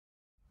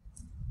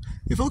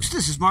Hey folks,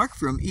 this is Mark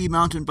from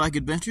E-Mountain Bike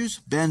Adventures,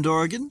 Bend,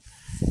 Oregon.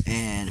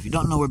 And if you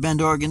don't know where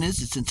Bend, Oregon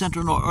is, it's in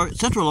Central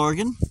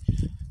Oregon,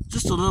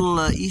 just a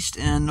little east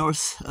and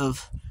north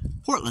of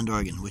Portland,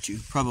 Oregon, which you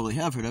probably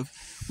have heard of.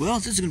 Well,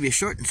 this is going to be a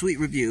short and sweet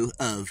review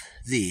of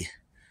the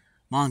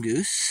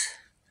MONGOOSE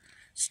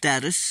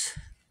Status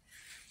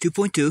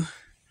 2.2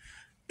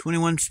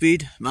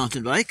 21-speed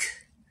mountain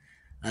bike,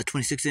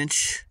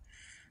 26-inch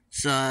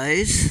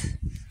size.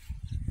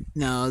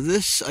 Now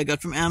this I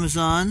got from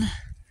Amazon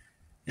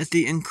at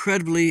the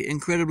incredibly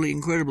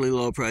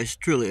low price,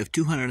 truly, of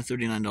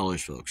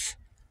 $239, folks.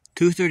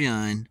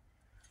 $239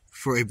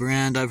 for a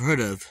brand I've heard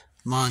of,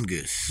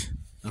 MONGOOSE.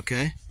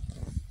 Okay?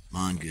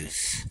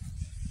 MONGOOSE.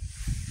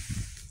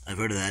 I've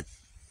heard of that.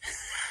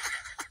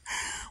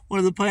 One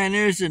of the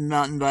pioneers in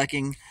mountain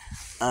biking,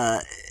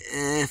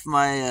 if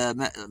my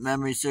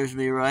memory serves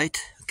me right.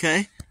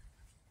 Okay?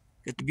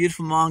 Got the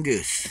beautiful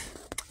MONGOOSE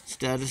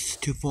Status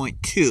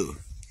 2.2.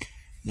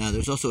 Now,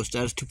 there's also a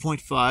Status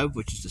 2.5,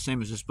 which is the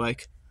same as this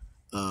bike,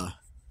 I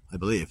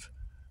believe,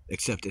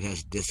 except it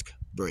has disc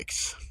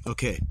brakes.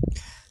 Okay,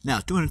 now,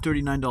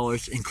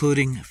 $239,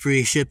 including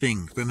free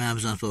shipping from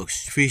Amazon,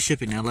 folks. Free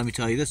shipping. Now, let me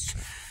tell you this.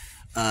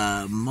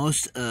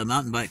 Most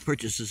mountain bike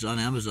purchases on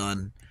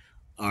Amazon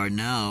are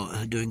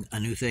now doing a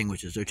new thing,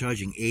 which is they're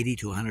charging $80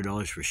 to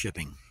 $100 for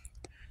shipping.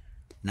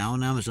 Now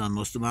on Amazon,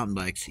 most of the mountain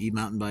bikes,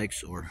 e-mountain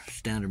bikes or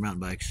standard mountain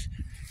bikes,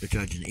 they're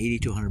charging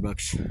 $80 to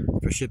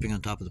 $100 for shipping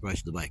on top of the price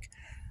of the bike.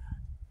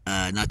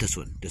 Not this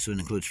one. This one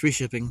includes free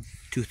shipping,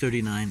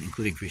 $239,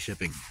 including free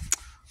shipping.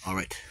 All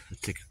right,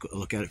 let's take a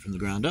look at it from the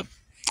ground up.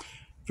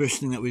 First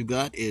thing that we've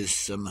got is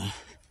some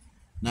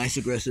nice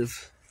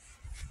aggressive,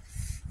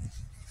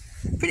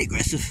 pretty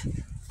aggressive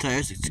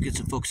tires. Let's get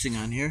some focusing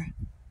on here.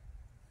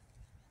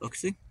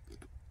 Focusing.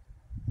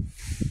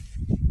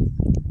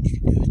 You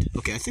can do it.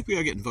 Okay, I think we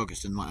are getting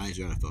focused, and my eyes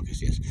are out of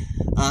focus, yes.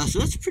 So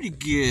that's pretty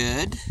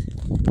good.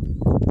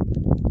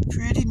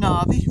 Pretty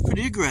knobby,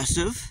 pretty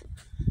aggressive.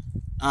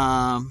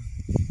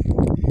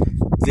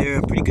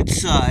 They're pretty good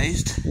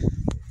sized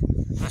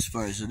as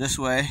far as this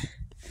way,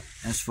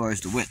 as far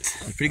as the width.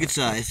 They're pretty good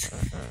size,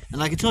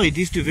 and I can tell you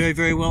these do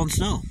very well in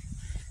snow.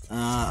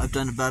 I've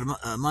done about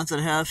a month and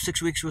a half,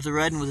 6 weeks worth of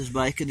riding with this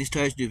bike, and these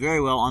tires do very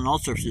well on all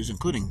surfaces,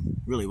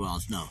 including really well in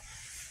snow.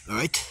 All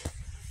right,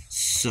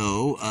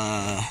 so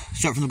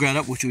start from the ground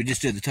up, which we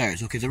just did. The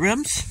tires. Okay, the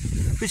rims,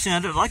 pretty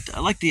standard. I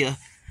like the.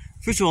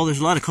 First of all, there's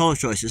a lot of color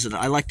choices, and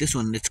I like this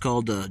one. It's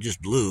called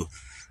just blue,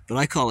 but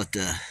I call it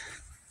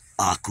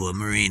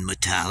aquamarine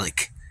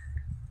metallic.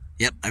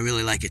 Yep, I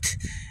really like it,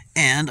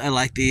 and I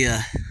like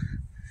the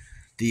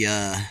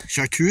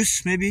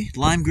chartreuse, maybe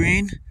lime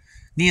green,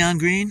 neon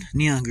green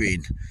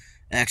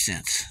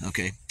accents.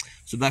 Okay,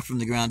 so back from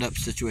the ground up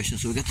situation.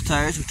 So we got the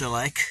tires, which I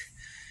like.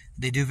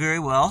 They do very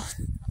well,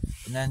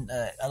 and then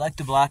I like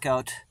the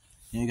blackout.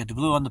 You got the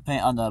blue on the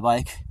paint on the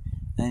bike,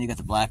 and then you got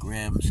the black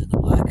rims and the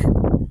black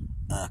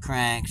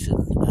cranks and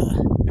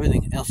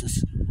everything else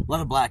is a lot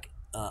of black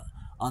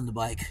on the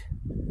bike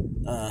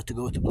to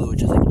go with the blue,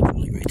 which I think looks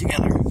really great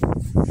together.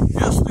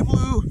 Yes, the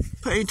blue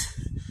paint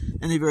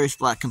and the various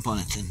black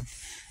components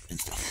and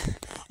stuff.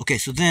 Okay,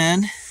 so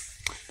then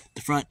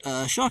the front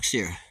shocks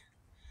here.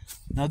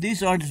 Now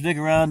these aren't as big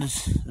around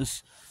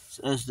as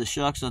the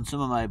shocks on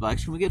some of my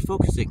bikes. Can we get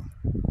focusing?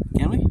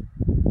 Can we?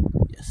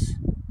 Yes.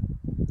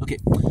 Okay,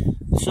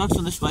 the shocks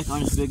on this bike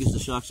aren't as big as the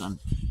shocks on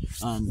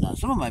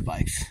some of my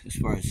bikes as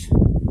far as,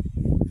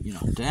 you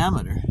know,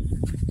 diameter.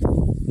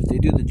 But they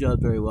do the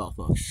job very well,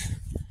 folks.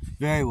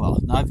 Very well.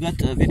 Now I've got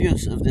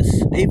videos of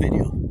this,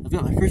 I've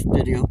got my first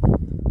video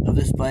of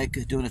this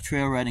bike doing a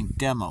trail riding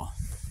demo.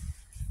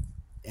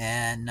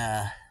 And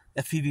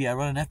FPV, I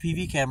run an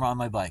FPV camera on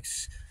my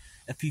bikes.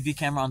 FPV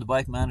camera on the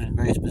bike mounted in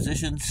various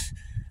positions.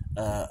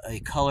 A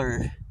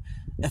color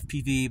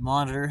FPV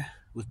monitor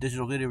with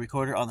digital video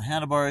recorder on the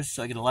handlebars,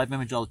 so I get a live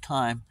image all the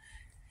time.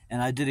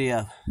 And I did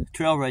a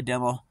trail ride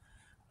demo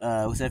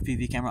with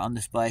FPV camera on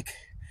this bike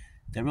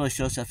that really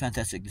shows how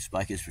fantastic this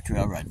bike is for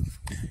trail riding,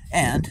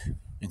 and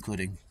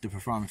including the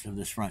performance of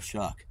this front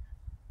shock.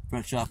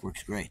 Front shock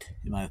works great,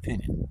 in my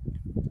opinion,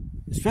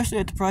 especially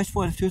at the price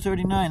point of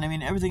 $239. I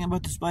mean, everything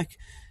about this bike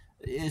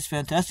is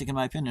fantastic, in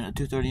my opinion, at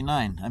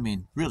 $239. I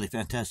mean, really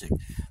fantastic.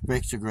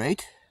 Brakes are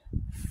great.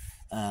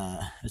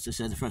 As I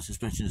said, the front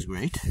suspension is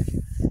great.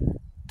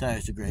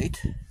 Tires are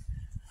great.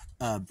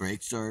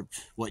 Brakes are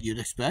what you'd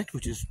expect,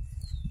 which is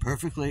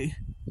perfectly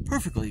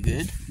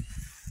good.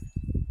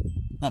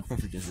 Not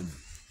perfect as in,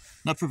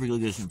 not perfectly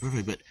good as in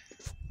perfect, but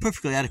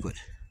perfectly adequate.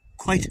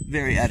 Quite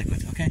very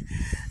adequate. Okay,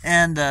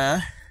 and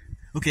and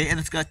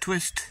it's got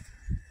twist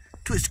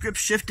grip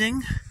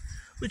shifting,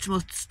 which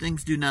most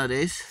things do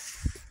nowadays.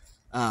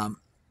 But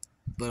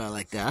I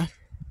like that.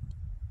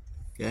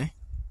 Okay,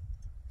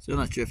 so I'm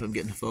not sure if I'm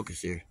getting the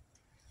focus here.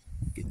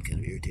 Getting kind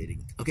of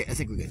irritating. Okay, I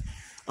think we're good.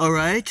 All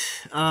right.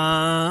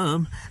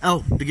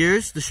 Oh, the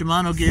gears, the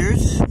Shimano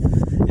gears.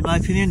 In my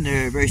opinion,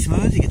 they're very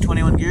smooth. You get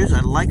 21 gears.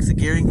 I like the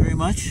gearing very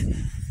much.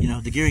 You know,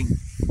 the gearing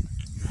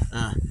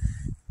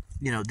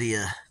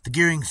the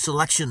gearing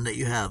selection that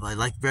you have, I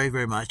like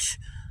very much.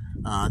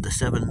 the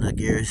 7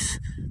 gears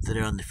that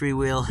are on the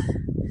freewheel.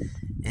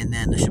 And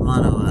then the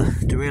Shimano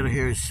derailleur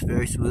here is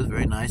very smooth,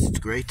 very nice. It's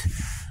great.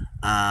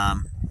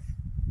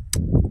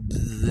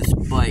 This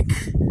bike,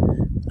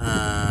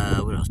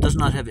 what else? Does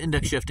not have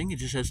index shifting. It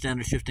just has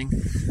standard shifting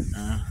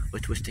by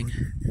twisting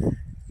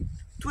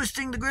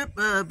the grip.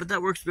 But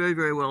that works very,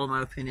 very well in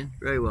my opinion.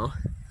 Very well.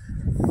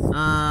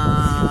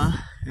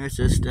 Here it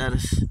says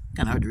status.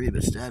 Kind of hard to read,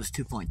 but status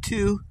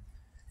 2.2.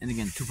 And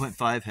again,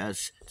 2.5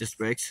 has disc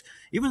brakes.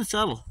 Even the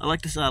saddle. I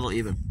like the saddle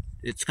even.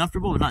 It's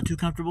comfortable, but not too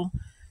comfortable.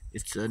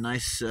 It's a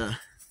nice,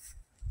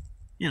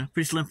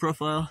 pretty slim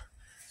profile.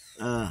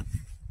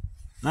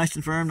 Nice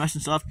and firm, nice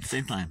and soft at the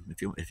same time,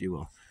 if you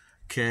will.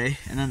 Okay,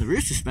 and then the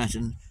rear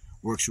suspension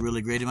works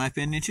really great in my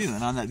opinion too.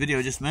 And on that video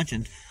I just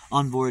mentioned,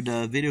 onboard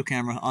video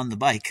camera on the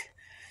bike,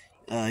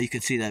 you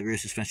can see that rear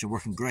suspension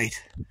working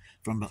great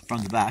from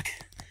the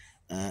back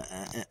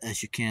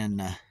as you can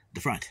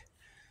the front.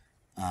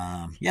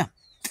 Yeah.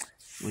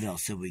 What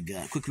else have we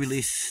got? Quick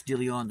release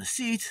dealio on the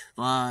seat.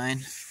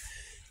 Fine.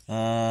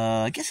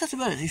 I guess that's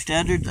about it. Your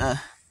standard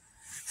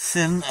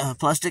thin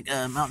plastic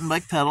mountain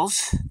bike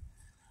pedals.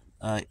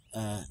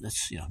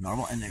 That's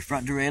normal. And their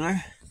front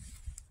derailleur.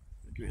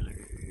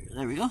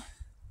 There we go.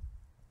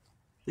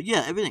 But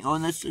yeah, everything. Oh,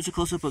 and there's a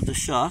close up of the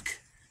shock.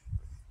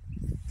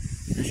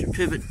 There's your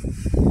pivot.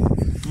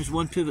 There's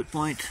one pivot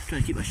point. I'm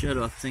trying to keep my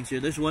shadow off things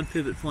here. There's one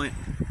pivot point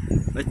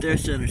right there,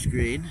 center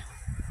screen.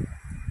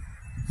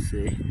 Let's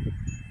see.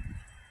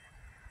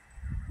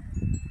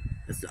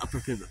 That's the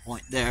upper pivot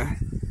point there.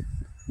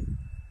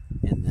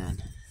 And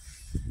then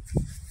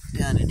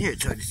down in here,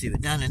 it's hard to see,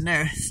 but down in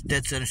there, it's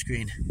dead center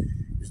screen,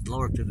 is the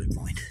lower pivot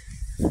point.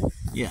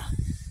 Yeah.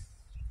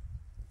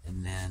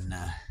 And then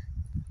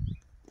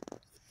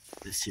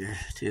this here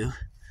too.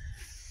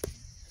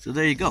 So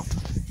there you go.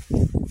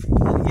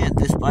 And again,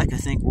 this bike I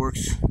think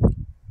works.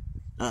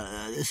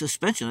 The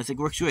suspension I think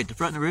works great. The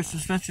front and the rear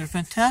suspension are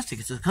fantastic.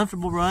 It's a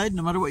comfortable ride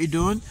no matter what you're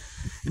doing.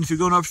 And if you're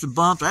going over some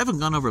bumps, I haven't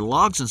gone over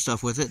logs and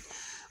stuff with it,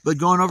 but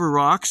going over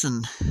rocks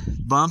and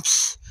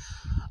bumps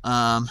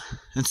and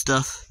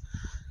stuff,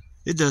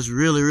 it does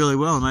really, really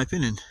well in my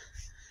opinion.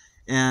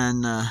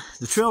 And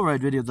the trail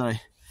ride video that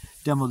I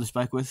demoed this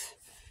bike with,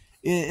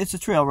 it's a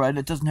trail ride.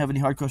 It doesn't have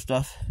any hardcore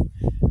stuff,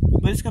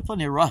 but it's got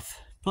plenty of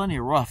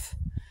rough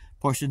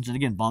portions, and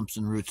again bumps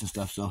and roots and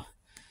stuff. So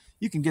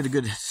you can get a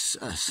good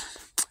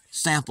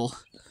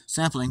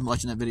sampling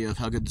watching that video of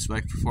how good this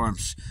bike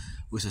performs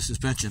with a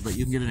suspension. But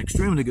you can get an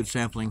extremely good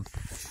sampling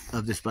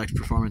of this bike's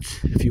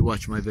performance if you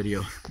watch my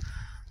video,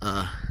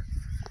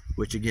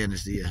 which again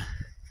is the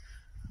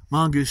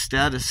MONGOOSE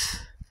Status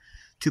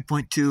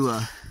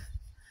 2.2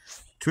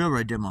 trail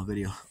ride demo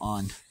video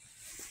on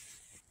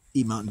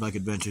E-Mountain Bike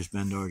Adventures,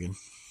 Bend, Oregon.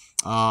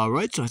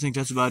 Alright, so I think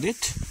that's about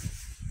it.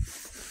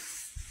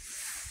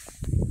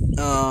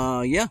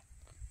 Yeah.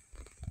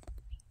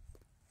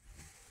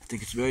 I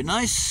think it's very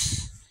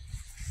nice.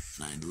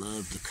 I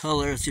love the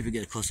color. Let's see if we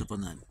get a close-up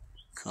on that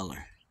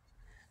color.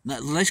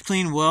 Nice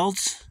clean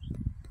welds.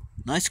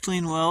 Nice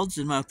clean welds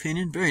in my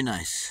opinion. Very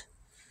nice.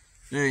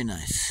 Very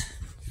nice.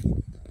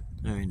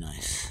 Very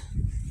nice.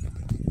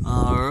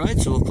 Alright,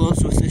 so we'll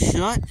close with this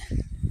shot.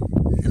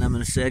 And I'm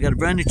going to say I got a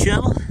brand new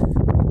channel.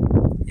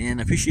 And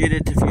I appreciate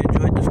it if you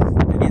enjoyed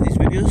any of these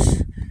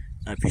videos.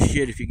 I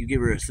appreciate it if you could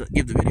give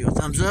the video a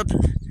thumbs up.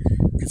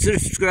 Consider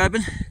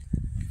subscribing.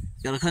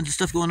 Got all kinds of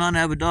stuff going on. I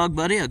have a dog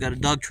buddy. I got a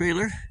dog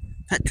trailer,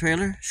 pet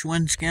trailer,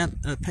 Schwinn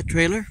Scamp pet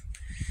trailer.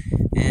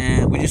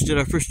 And we just did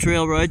our first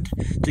trail ride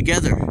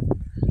together.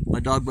 My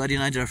dog buddy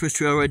and I did our first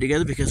trail ride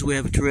together because we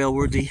have a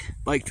trail-worthy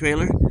bike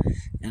trailer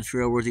and a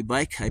trail-worthy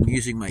bike. I'm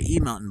using my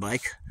E-Mountain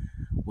bike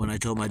when I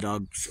tow my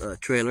dog's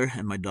trailer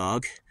and my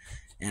dog.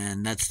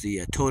 And that's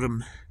the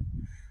Totem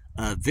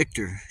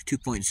Victor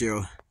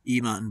 2.0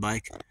 E-Mountain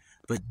bike.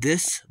 But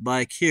this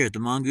bike here, the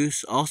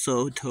MONGOOSE,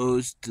 also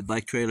tows the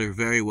bike trailer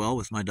very well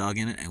with my dog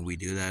in it, and we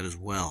do that as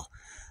well.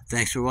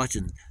 Thanks for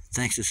watching.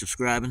 Thanks for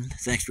subscribing.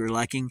 Thanks for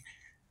liking.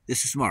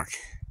 This is Mark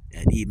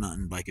at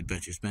E-Mountain Bike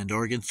Adventures, Bend,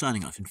 Oregon,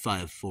 signing off in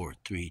 5, 4,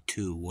 3,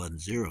 2, 1,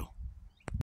 0.